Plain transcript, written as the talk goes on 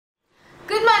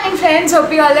Friends,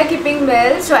 hope you all are keeping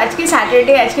well. सो आज के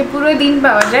Saturday, आज के पूरा दिन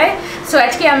पाওয়া যায়। सो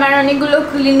आज के আমার অনেকগুলো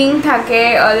ক্লিনিং থাকে,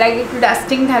 লাইক একটু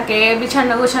ডাস্টিং থাকে,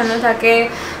 বিছানা গোছানো থাকে,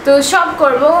 তো সব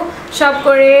করব, সব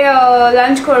করে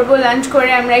লাঞ্চ করব, লাঞ্চ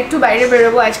করে আমরা একটু বাইরে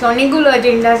বেরোবো। আজকে অনেকগুলো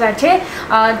এজেন্ডাস আছে,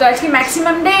 তো আজকে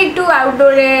ম্যাক্সিমামটাই একটু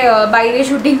আউটডোরে বাইরে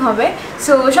শুটিং হবে।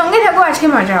 সো সঙ্গে থাকো, আজকে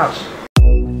মজা হবে।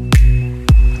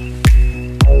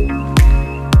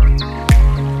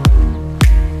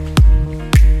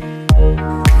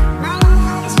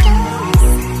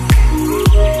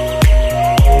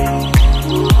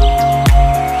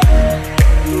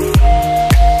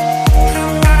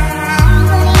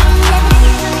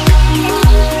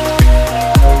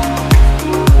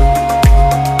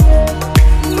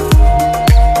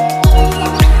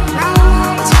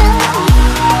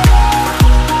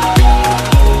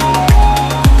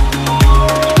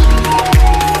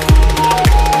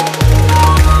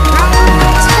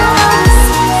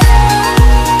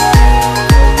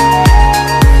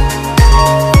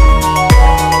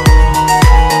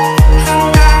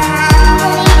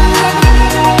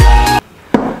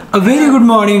 A very good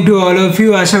morning to all of you.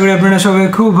 আশা করি আপনারা সবাই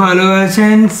খুব ভালো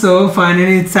আছেন। সো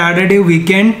ফাইনালি স্যাটারডে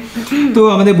উইকেন্ড, তো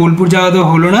আমাদের বোলপুর যাওয়া তো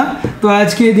হলো না। তো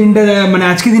আজকে দিনটা মানে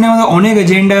আজকে দিনে আমাদের অনেক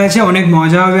এজেন্ডা আছে, অনেক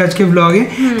মজা হবে আজকে ব্লগে।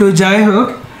 তো যাই হোক,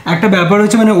 একটা ব্যাপার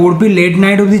হচ্ছে মানে অর্পি লেট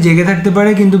নাইট অবধি জেগে থাকতে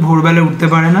পারে কিন্তু ভোরবেলা উঠতে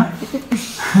পারে না।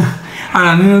 আর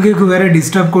আমি ওকে খুব একটা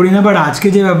ডিস্টার্ব করি না, বাট আজকে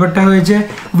যে ব্যাপারটা হয়েছে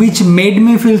which made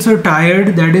me feel so tired,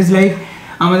 that is like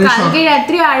আমাদের কালকে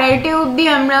রাত্রি 2:30 অবধি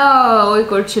আমরা ওই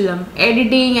করছিলাম,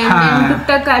 এডিটিং এন্ড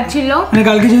টুকটাক কাজ ছিল। মানে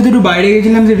কালকে যেহেতু একটু বাইরে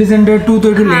গেছিলাম সিটি সেন্টার 2, তো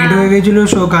একটু লেট হয়ে গেছিল।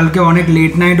 সো কালকে অনেক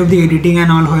লেট নাইট অবধি এডিটিং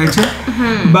এন্ড অল হয়েছে।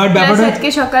 বাট ব্যাপারটা আজকে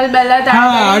সকালবেলা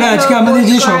আর আজকে আমাদের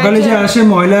যে সকালে যে আসে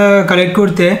ময়লা কালেক্ট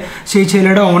করতে, সেই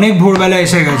ছেলেটা অনেক ভোরবেলা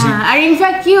এসে গেছে। আর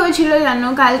ইনফ্যাক্ট কি হয়েছিল জানো,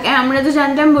 কালকে আমরা তো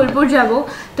জানতাম বোলপুর যাব,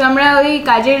 তো আমরা ওই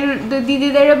কাজের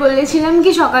দিদিদের বলেছিলাম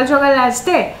কি সকাল সকাল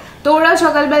আসতে, তো ওরাও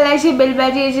সকালবেলা এসে বেল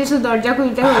বাজিয়েছে, সো দরজা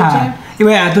খুলতে হয়েছে।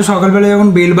 এবার এত সকালবেলা যখন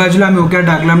বেল বাজলো আমি ওকে আর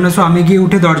ডাকলাম না, সো আমি গিয়ে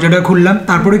উঠে দরজাটা খুললাম।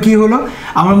 তারপরে কি হলো,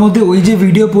 আমার মধ্যে ওই যে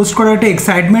ভিডিও পোস্ট করার একটা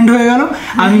এক্সাইটমেন্ট হয়ে গেল,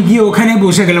 আমি গিয়ে ওখানে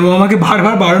বসে গেলাম। ও আমাকে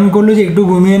বারবার বারণ করলো যে একটু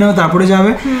ঘুমিয়ে নাও তারপরে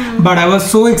যাবে, but I was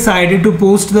so excited to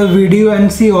post the video and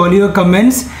C all your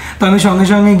comments. তো আমি সঙ্গে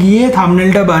সঙ্গে গিয়ে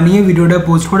থাম্বনেলটা বানিয়ে ভিডিওটা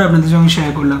পোস্ট করে আপনাদের সঙ্গে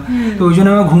শেয়ার করলাম। তো ওই জন্য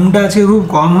আমার ঘুমটা আজকে খুব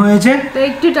কম হয়েছে, তো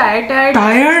একটু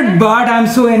tired, but I am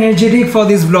so energetic for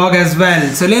this blog as well.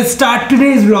 So let's start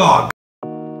today's vlog.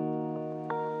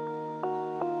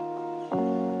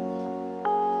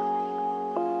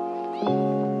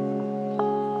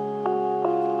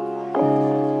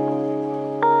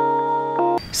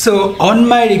 So on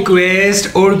my request,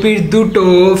 Orpir duto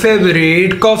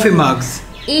favorite coffee mugs.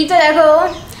 এইটা দেখো,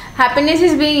 happiness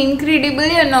is being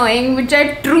incredibly annoying, which I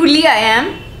truly I am.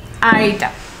 আর এইটা,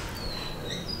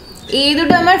 এই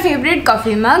দুটো আমার favourite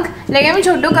coffee মাগ। Like আমি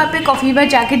ছোটো কাপে কফি বা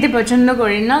চা খেতে পছন্দ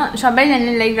করি না, সবাই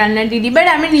জানে লাইক রান্নার দিদি, বাট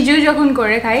আমি নিজেও যখন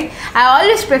করে খাই, I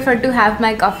always prefer to have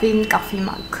my coffee in coffee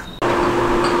মাগ।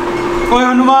 ওই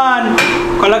হনুমান,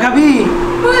 কলা খাবি?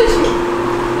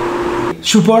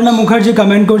 সুপর্ণা মুখার্জি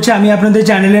কমেন্ট করছে, আমি আপনাদের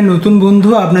চ্যানেলের নতুন বন্ধু,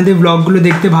 আপনাদের ব্লগগুলো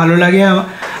দেখতে ভালো লাগে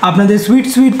আপনাদের সুইট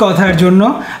সুইট কথার জন্য।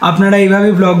 আপনারা এইভাবে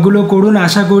ব্লগগুলো করুন,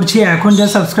 আশা করছি এখন যা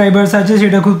সাবস্ক্রাইবার্স আছে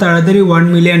সেটা খুব তাড়াতাড়ি 1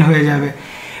 মিলিয়ন হয়ে যাবে।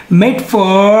 Made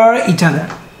for each other.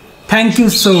 Thank you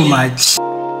so much.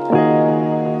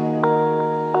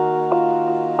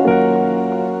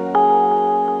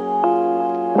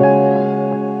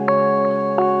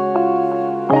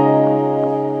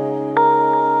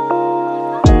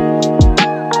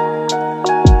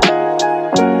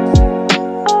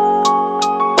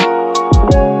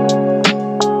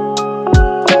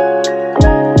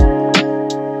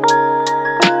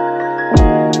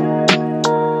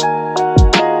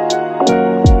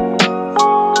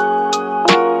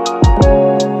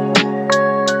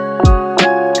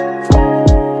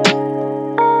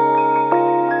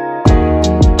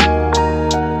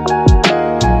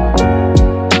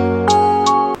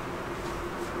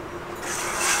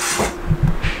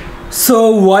 So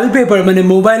wallpaper মানে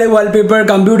মোবাইলে ওয়ালপেপার,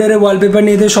 কম্পিউটারে ওয়ালপেপার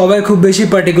নিয়ে তো সবাই খুব বেশি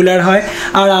পার্টিকুলার হয়,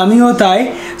 আর আমিও তাই।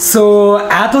 সো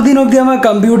এতদিন অবধি আমার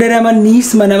কম্পিউটারে আমার নিস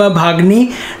মানে আমার ভাগ্নি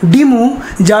ডিমু,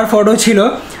 যার ফটো ছিল,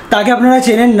 তাকে আপনারা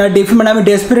চেনেন না। মানে আমি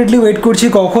ডেসপারেটলি ওয়েট করছি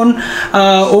কখন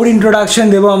ওর ইন্ট্রোডাকশন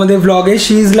দেবো আমাদের ব্লগে।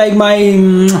 She is like my,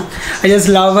 I just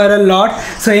love her a lot.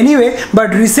 So anyway, but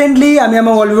recently আমি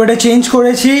আমার ওয়ালপেপারটা চেঞ্জ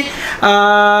করেছি।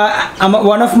 আমার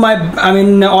one of my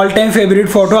all time favourite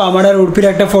photo, আমার আর অর্পির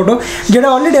একটা ফটো, যেটা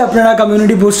অলরেডি আপনারা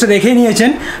কমিউনিটি পোস্টে দেখে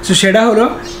নিয়েছেন। সো সেটা হলো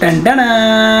টানটানা।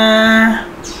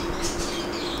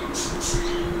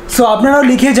 সো আপনারাও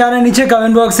লিখে জানান নিচে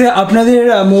কমেন্ট বক্সে আপনাদের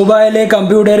মোবাইলে,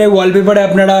 কম্পিউটারে, ওয়ালপেপারে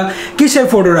আপনারা কিসের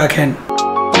ফটো রাখেন।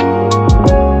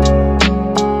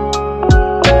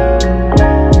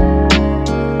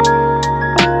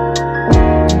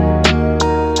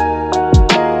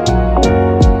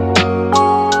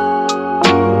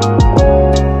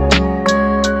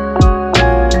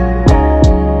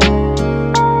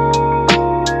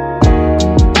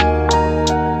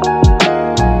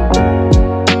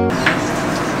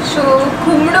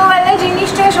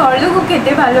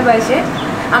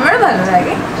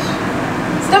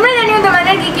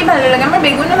 ভালো লাগে, আমার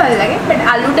বেগুনও ভালো লাগে, বাট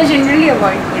আলুটা জেনারেলি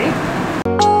অ্যাভয়েড করি।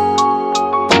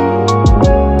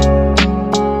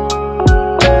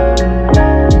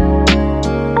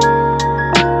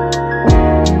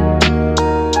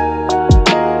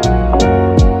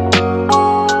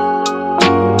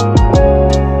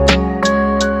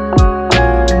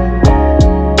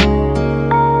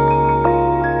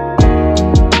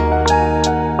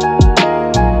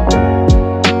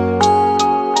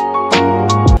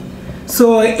 সো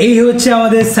এই হচ্ছে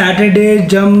আমাদের Saturday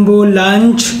jumbo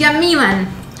lunch, yummy one.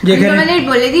 তোমাদের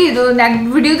বলে দিই তো,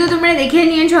 ভিডিও তো তোমরা দেখে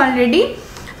নিয়েছো অলরেডি।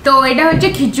 তো এটা হচ্ছে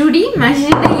খিচুড়ি, মাসি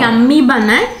যেটা ইয়াম্মি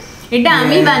বানায়, এটা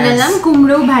আমি বানালাম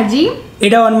কুমড়ো ভাজি।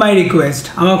 এটা অন মাই রিকোয়েস্ট,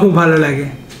 আমার খুব ভালো লাগে।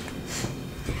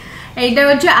 এইটা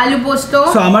হচ্ছে আলু পোস্ত।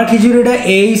 সো আমার খিচুড়িটা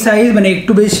এই সাইজ, মানে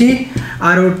একটু বেশি,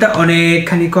 আর ওটা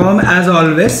অনেকখানি কম অ্যাজ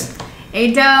অলওয়েজ।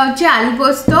 এইটা হচ্ছে আলু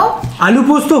পোস্ত। আলু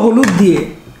পোস্ত হলুদ দিয়ে,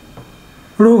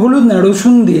 হলুদ না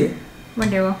রসুন দিয়ে।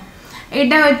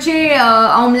 এটা হচ্ছে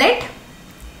অমলেট।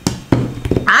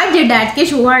 আর যেটা আজকে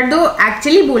সৌহার্দ্য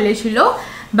অ্যাকচুয়ালি বলেছিল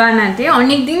বানাতে,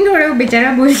 অনেক দিন ধরে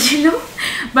বেচারা বলছিল,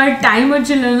 বাট টাইম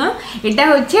হচ্ছিল না। এটা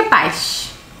হচ্ছে পায়েস।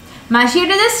 মাসি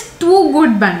এটা জাস্ট টু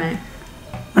গুড বানায়,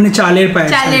 মানে চালের পায়েস,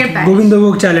 চালের পায়েস,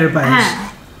 গোবিন্দভোগ চালের পায়েস। হ্যাঁ।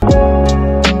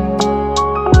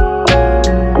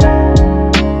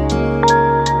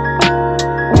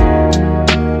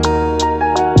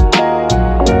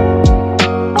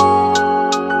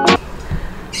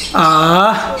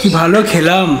 কি ভালো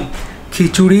খেলাম,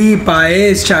 খিচুড়ি,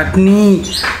 পায়েস, চাটনি,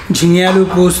 ঝিঙে আলু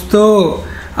পোস্ত,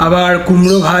 আবার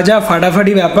কুমড়ো ভাজা,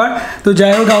 ফাটাফাটি ব্যাপার। তো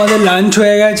যাই হোক, আমাদের লাঞ্চ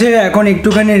হয়ে গেছে, এখন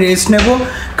একটুখানি রেস্ট নেব,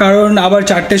 কারণ আবার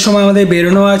 4টের সময় আমাদের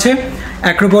বেরোনো আছে,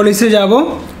 অ্যাক্রোপলিসে যাব।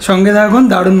 সঙ্গে থাকুন,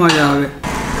 দারুণ মজা হবে।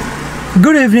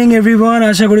 গুড ইভিনিং এভরিওয়ান,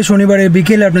 আশা করি শনিবারের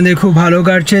বিকেল আপনাদের খুব ভালো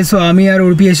কাটছে। সো আমি আর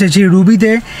অর্পি এসেছি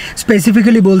রুবিতে,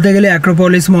 স্পেসিফিক্যালি বলতে গেলে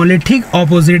অ্যাক্রোপলিস মলের ঠিক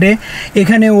অপোজিটে।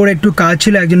 এখানে ওর একটু কাজ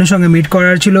ছিল, একজনের সঙ্গে মিট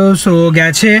করার ছিল, সো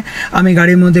গেছে, আমি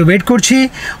গাড়ির মধ্যে ওয়েট করছি।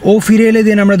 ও ফিরে এলে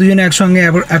দিন আমরা দুজনে একসঙ্গে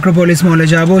অ্যাক্রোপলিস মলে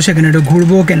যাব, সেখানে একটু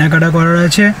ঘুরবো, কেনাকাটা করার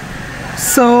আছে।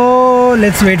 So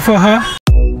let's wait for her.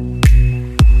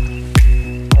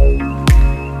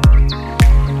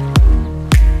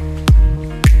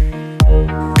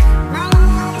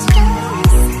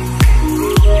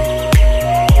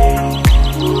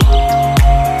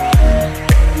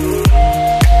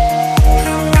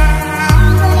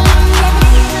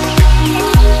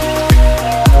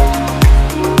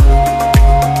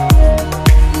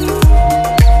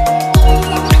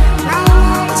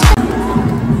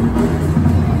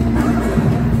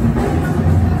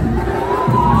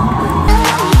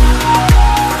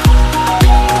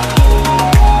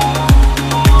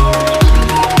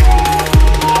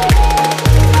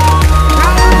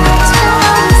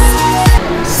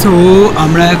 So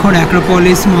আমরা এখন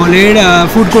অ্যাক্রোপলিস মলের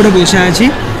ফুড কোর্টে বসে আছি।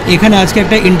 এখানে আজকে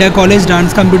একটা ইন্টার কলেজ ডান্স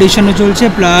কম্পিটিশনও চলছে,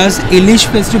 প্লাস ইলিশ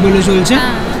ফেস্টিভ্যালও চলছে।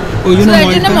 ওই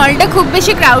জন্য মলটা খুব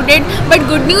বেশি ক্রাউডেড। বাট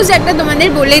গুড নিউজ একটা তোমাদের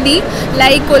বলে দিই,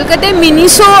 লাইক কলকাতায়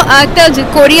মিনিসো একটা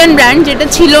কোরিয়ান ব্র্যান্ড যেটা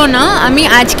ছিল না, আমি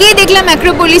আজকেই দেখলাম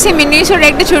অ্যাক্রোপলিসে মিনিসোর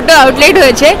একটা ছোট আউটলেট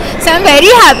হয়েছে। So I am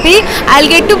very happy, I will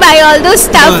get two by all those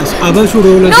staff. আবার শুরু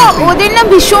হলো। ওদের না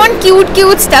ভীষণ কিউট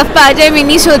কিউট স্টাফ পাওয়া যায়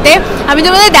মিনিসোতে। আমি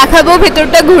তোমাদের দেখাবো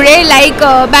ভেতরটা ঘুরে, লাইক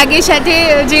ব্যাগের সাথে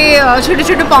যে ছোট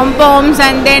ছোট পমপমস,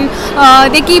 and then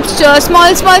they keep small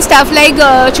small staff like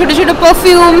ছোট ছোট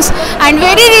perfumes, and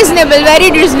very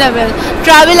reasonable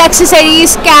travel accessories,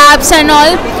 caps and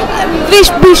all.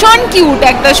 ভীষণ কিউট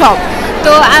একটা শপ,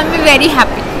 তো I am very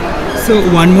happy. So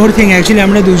one more thing, actually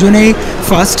আমরা দুজনেই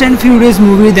ফাস্ট অ্যান্ড ফিউরিয়াস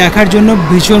মুভি দেখার জন্য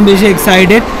ভীষণ বেশি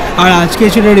এক্সাইটেড, আর আজকে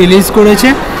সেটা রিলিজ করেছে।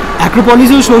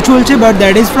 অ্যাক্রোপলিসও শো চলছে, বাট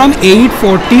দ্যাট ইজ ফ্রম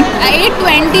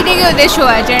 8:20 থেকে ওদের শো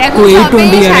আছে, এখন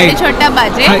 6:30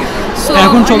 বাজে।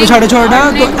 এখন 6:30,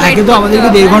 তো একে তো আমাদেরকে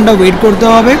 1.5 ঘন্টা ওয়েট করতে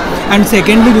হবে, অ্যান্ড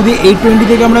সেকেন্ডলি যদি 8:20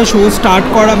 থেকে আমরা শো স্টার্ট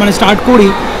করি,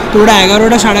 তো ওটা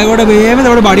 11টা 11:30 বেজে যাবে,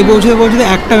 তারপরে বাড়ি পৌঁছতে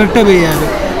 1টা বেজে যাবে।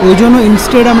 ওই জন্য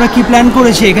ইনস্টেড আমরা কি প্ল্যান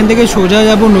করেছি, এখান থেকে সোজা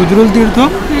যাব নজরুল তীর্থ,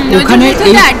 ওখানে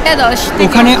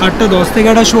 8:10 থেকে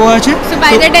একটা শো আছে,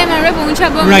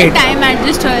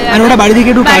 আর ওটা বাড়ি থেকে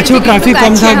একটু কাছেও, ট্রাফিক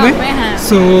কম থাকবে।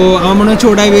 সো আমার মনে হচ্ছে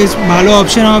ওটাই বেশ ভালো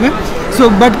অপশন হবে। সো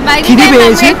বাট খিদে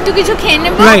পেয়েছে, একটু কিছু খেয়ে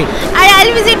নেব, right, R I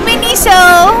will visit Miniso.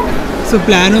 So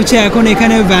plan হচ্ছে এখন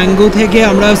এখানে ভ্যাঙ্গো থেকে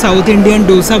আমরা সাউথ ইন্ডিয়ান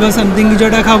ডোসা বা সামথিং কিছু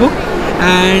একটা খাবো,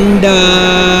 অ্যান্ড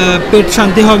পেট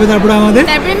শান্তি হবে, তারপরে আমাদের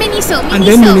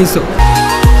মিনিসো।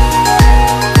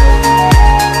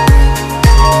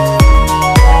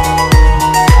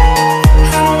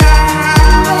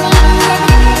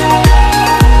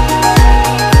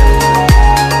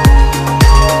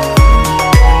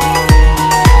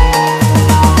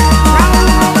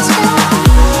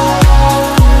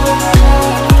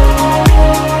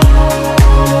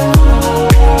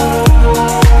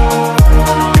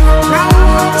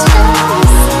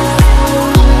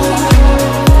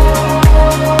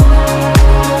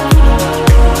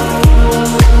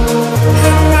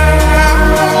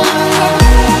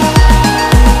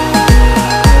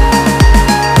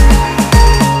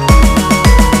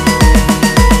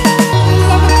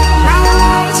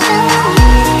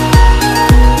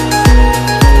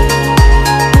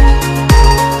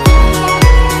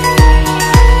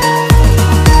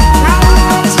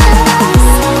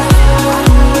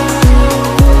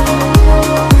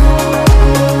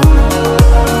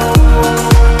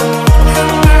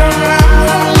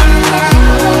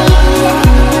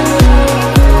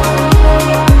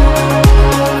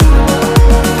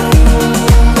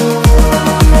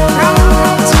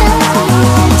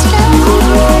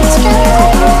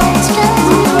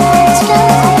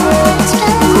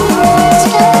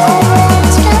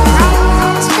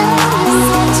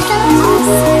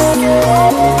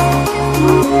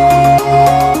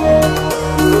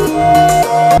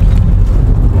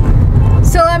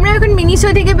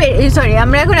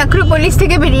 আক্রোপলিস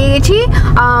থেকে বেরিয়ে গেছি।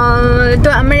 তো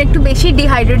আমার একটু বেশি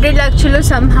ডিহাইড্রেটেড লাগছিলো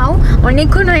সামহাউ,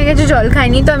 অনেকক্ষণ হয়ে গেছে জল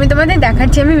খাইনি। তো আমি তোমাদের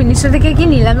দেখাচ্ছি আমি মিনিসো থেকে কি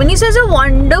নিলাম। Miniso is a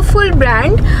wonderful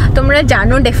brand, তোমরা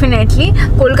জানো ডেফিনেটলি।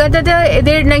 কলকাতাতে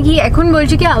এদের নাকি এখন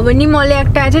বলছি কি আবানি মলে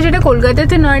একটা আছে, যেটা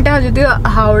কলকাতাতে নয়, এটা যদিও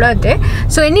হাওড়াতে।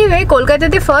 সো এনিওয়ে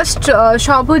কলকাতাতে ফার্স্ট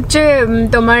শপ হচ্ছে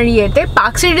তোমার ইয়েতে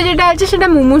পার্ক স্ট্রিটে যেটা আছে সেটা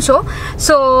মুমুসো।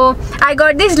 So I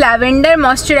got this lavender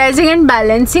moisturising and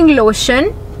balancing lotion.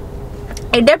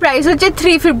 এটার প্রাইস হচ্ছে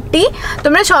 350।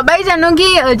 তোমরা সবাই জানো কি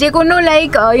যে কোনো লাইক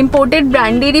ইম্পোর্টেড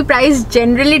ব্র্যান্ডেরই প্রাইস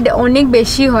জেনারেলি অনেক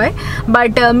বেশি হয়,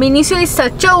 but Miniso is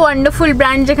such a wonderful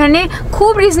brand যেখানে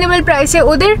খুব রিজনেবল প্রাইসে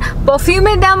ওদের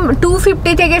পারফিউমের দাম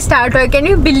 250 থেকে স্টার্ট হয়। Can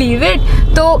you believe it?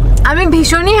 তো আমি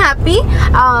ভীষণই হ্যাপি।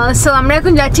 সো আমরা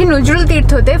এখন যাচ্ছি নজরুল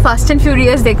তীর্থতে ফাস্ট অ্যান্ড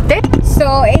ফিউরিয়াস দেখতে। সো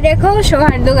এই দেখো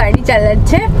সৌহার্দ্য গাড়ি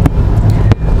চালাচ্ছে।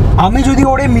 আমি যদি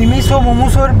ওরে মিমিসো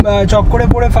মোমোসোর চক্করে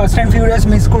পড়ে ফার্স্ট অ্যান্ড ফিউরিয়াস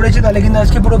মিস করেছি, তাহলে কিন্তু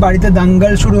আজকে পুরো বাড়িতে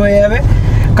দাঙ্গাল শুরু হয়ে যাবে।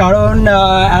 কারণ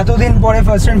এতদিন পরে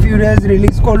ফার্স্ট অ্যান্ড ফিউরিয়াস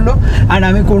রিলিজ করলো, অ্যান্ড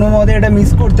আমি কোনো মতে এটা মিস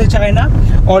করতে চাই না।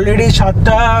 অলরেডি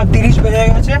 7:30 বেজে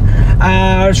গেছে,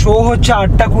 আর শো হচ্ছে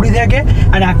 8:20 থেকে,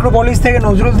 অ্যান্ড অ্যাক্রোপলিস থেকে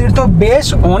নজরুল তীর্থ বেশ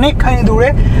অনেকখানি দূরে।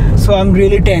 So I am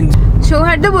really tense.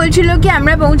 সৌহার্দ্য বলছিল কি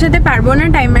আমরা পৌঁছাতে পারবো না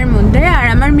টাইমের মধ্যে, আর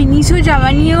আমার মিনিসো যাওয়া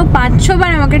নিয়েও 5-6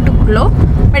 বার আমাকে টুকলো,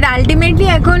 বাট আলটিমেটলি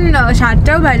এখন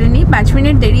 7টাও বাজেনি, 5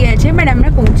 মিনিট দেরি আছে, বাট আমরা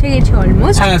পৌঁছে গেছি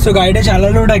অলমোস্ট। হ্যাঁ, সো গাড়িটা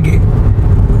চালালোটা কি?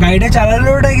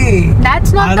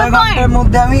 That's not the point. ঘন্টার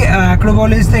মধ্যে আমি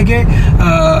অ্যাক্রোপলিস থেকে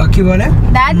কি বলে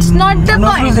দ্যাটস নট দ্য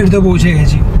পয়েন্ট, তীর্থ পৌঁছে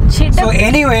গেছি। সো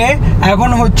এনিওয়ে এখন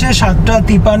হচ্ছে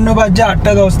 7:53 বাজে,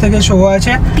 8:10 থেকে শো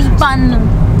আছে।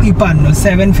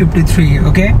 7:53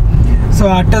 ওকে। সো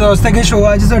 8:10 থেকে শো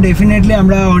আছে, সো ডেফিনেটলি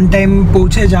আমরা অন টাইম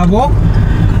পৌঁছে যাব।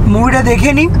 মুভিটা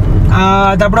দেখে নিই,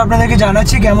 তারপর আপনাদেরকে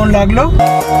জানাচ্ছি কেমন লাগলো।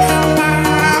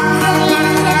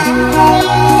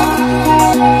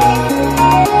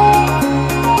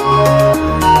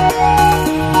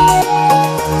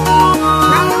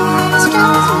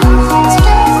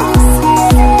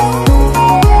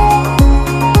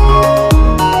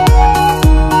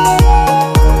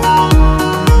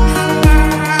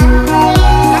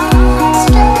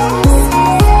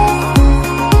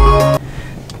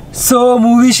 সো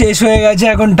মুভি শেষ হয়ে গেছে,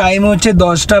 এখন টাইম হচ্ছে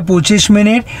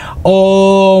 10:25। ও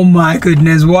my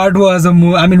goodness, what was a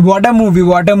movie, I mean what a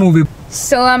movie.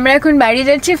 So আমরা এখন বাড়ি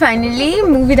যাচ্ছি ফাইনালি,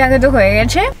 মুভি দেখা তো হয়ে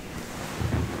গেছে।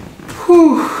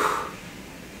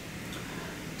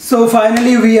 So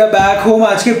finally we are back home.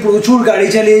 আজকে প্রচুর গাড়ি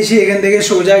চালিয়েছি, এখান থেকে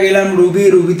সোজা গেলাম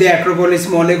রুবিতে অ্যাক্রোপলিস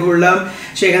মলে ঘুরলাম,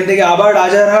 সেখান থেকে আবার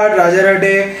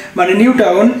রাজারহাটে মানে নিউ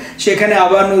টাউন, সেখানে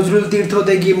আবার নজরুল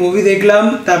তীর্থতে গিয়ে মুভি দেখলাম,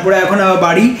 তারপরে এখন আবার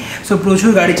বাড়ি। সো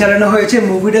প্রচুর গাড়ি চালানো হয়েছে,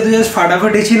 মুভিটা তো জাস্ট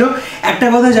ফাটাফাটি ছিল। একটা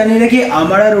কথা জানিয়ে রাখি,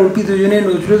 আমার আর অর্পি দুজনে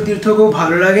নজরুল তীর্থ খুব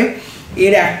ভালো লাগে।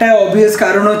 এর একটা অবভিয়াস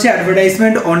কারণ হচ্ছে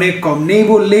অ্যাডভার্টাইজমেন্ট অনেক কম, নেই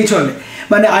বললেই চলে।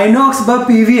 মানে আইনক্স বা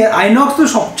পিভিআর, আইনক্স তো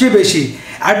সবচেয়ে বেশি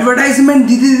অ্যাডভার্টাইজমেন্ট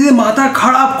দিতে দিতে মাথা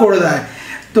খারাপ করে দেয়।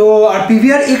 তো আর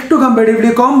পিভিআর একটু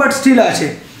কম্পারেটিভলি কম, বাট স্টিল আছে।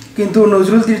 কিন্তু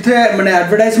নজরুল তীর্থে মানে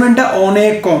অ্যাডভার্টাইজমেন্টটা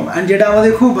অনেক কম, অ্যান্ড যেটা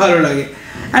আমাদের খুব ভালো লাগে।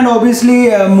 অ্যান্ড অবভিয়াসলি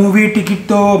মুভি টিকিট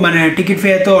তো মানে টিকিট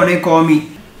ফেয়ার তো অনেক কমই।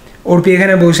 অর্পি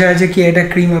এখানে বসে আছে কি একটা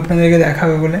ক্রিম আপনাদেরকে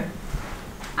দেখাবে বলে।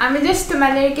 আমি জাস্ট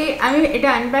তোমাদেরকে, আমি এটা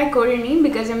আনপ্যাক করিনি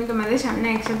বিকজ আমি তোমাদের সামনে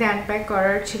একসাথে আনপ্যাক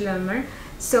করার ছিল আমার।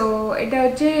 সো এটা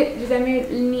হচ্ছে যেটা আমি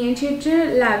নিয়েছি হচ্ছে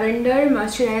lavender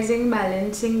moisturising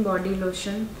balancing body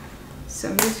lotion. So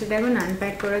আমি সেটা এখন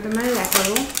আনপ্যাক করে তোমাদের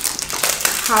দেখাবো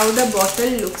how the bottle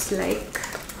looks like.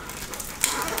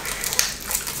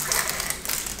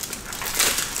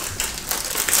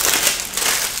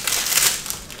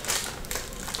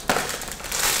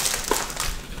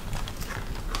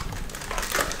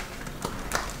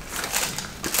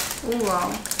 Wow,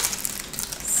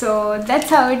 so that's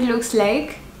how it looks like.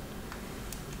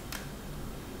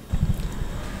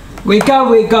 Wake up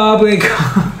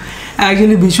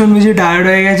actually ভীষণ বেশি টায়ার্ড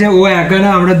হয়ে গেছে ও একা না,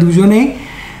 আমরা দুজনেই।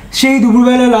 সেই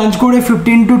দুপুরবেলা লাঞ্চ করে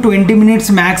 15 to 20 মিনিটস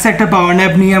ম্যাক্স একটা পাওয়ার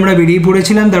ন্যাপ নিয়ে আমরা বেরিয়ে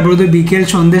পড়েছিলাম। তারপরে তো বিকেল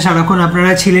সন্ধ্যে সারাক্ষণ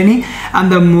আপনারা ছিলেনই, and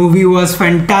the movie was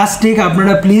fantastic.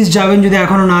 আপনারা প্লিজ যাবেন যদি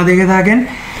এখনও না দেখে থাকেন।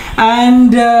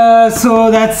 And so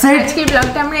that's it. আজকের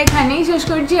ব্লগটা আমরা এখানেই শেষ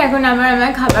করছি। এখন আমার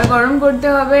খাবার গরম করতে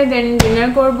হবে, দেন ডিনার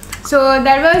করব। So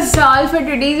that was all for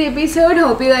today's episode.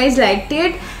 Hope you guys liked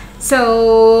it. So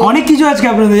অনেক কিছু আজকে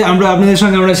আপনাদের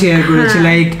সঙ্গে আমরা শেয়ার করেছি,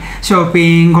 লাইক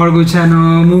শপিং, ঘর গোছানো,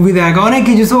 মুভি দেখা, অনেক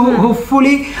কিছু। সো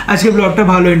হোপফুলি আজকে ব্লগটা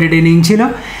ভালো এন্টারটেইনিং ছিল।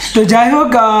 তো যাই হোক,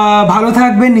 ভালো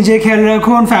থাকবেন, নিজের খেয়াল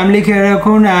রাখুন, ফ্যামিলি খেয়াল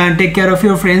রাখুন, and take care of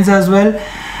your friends as well.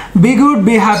 Be good,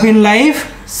 be happy in life.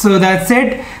 So that's it.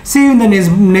 See you in the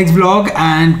next vlog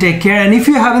and take care. And if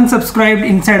you haven't subscribed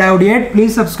Inside Out yet,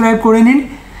 please subscribe করে নিন।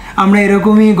 আমরা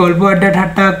এরকমই গল্প আড্ডা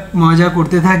ঠাট্টা মজা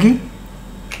করতে থাকি।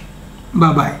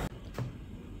 বাই।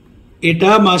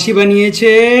 এটা মাসি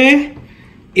বানিয়েছে,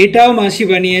 এটাও মাসি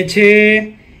বানিয়েছে,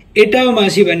 এটাও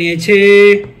মাসি বানিয়েছে,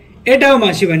 এটাও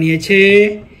মাসি বানিয়েছে,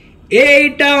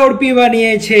 এইটা অর্পি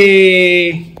বানিয়েছে।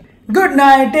 Good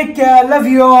night, take care, love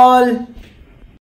you all.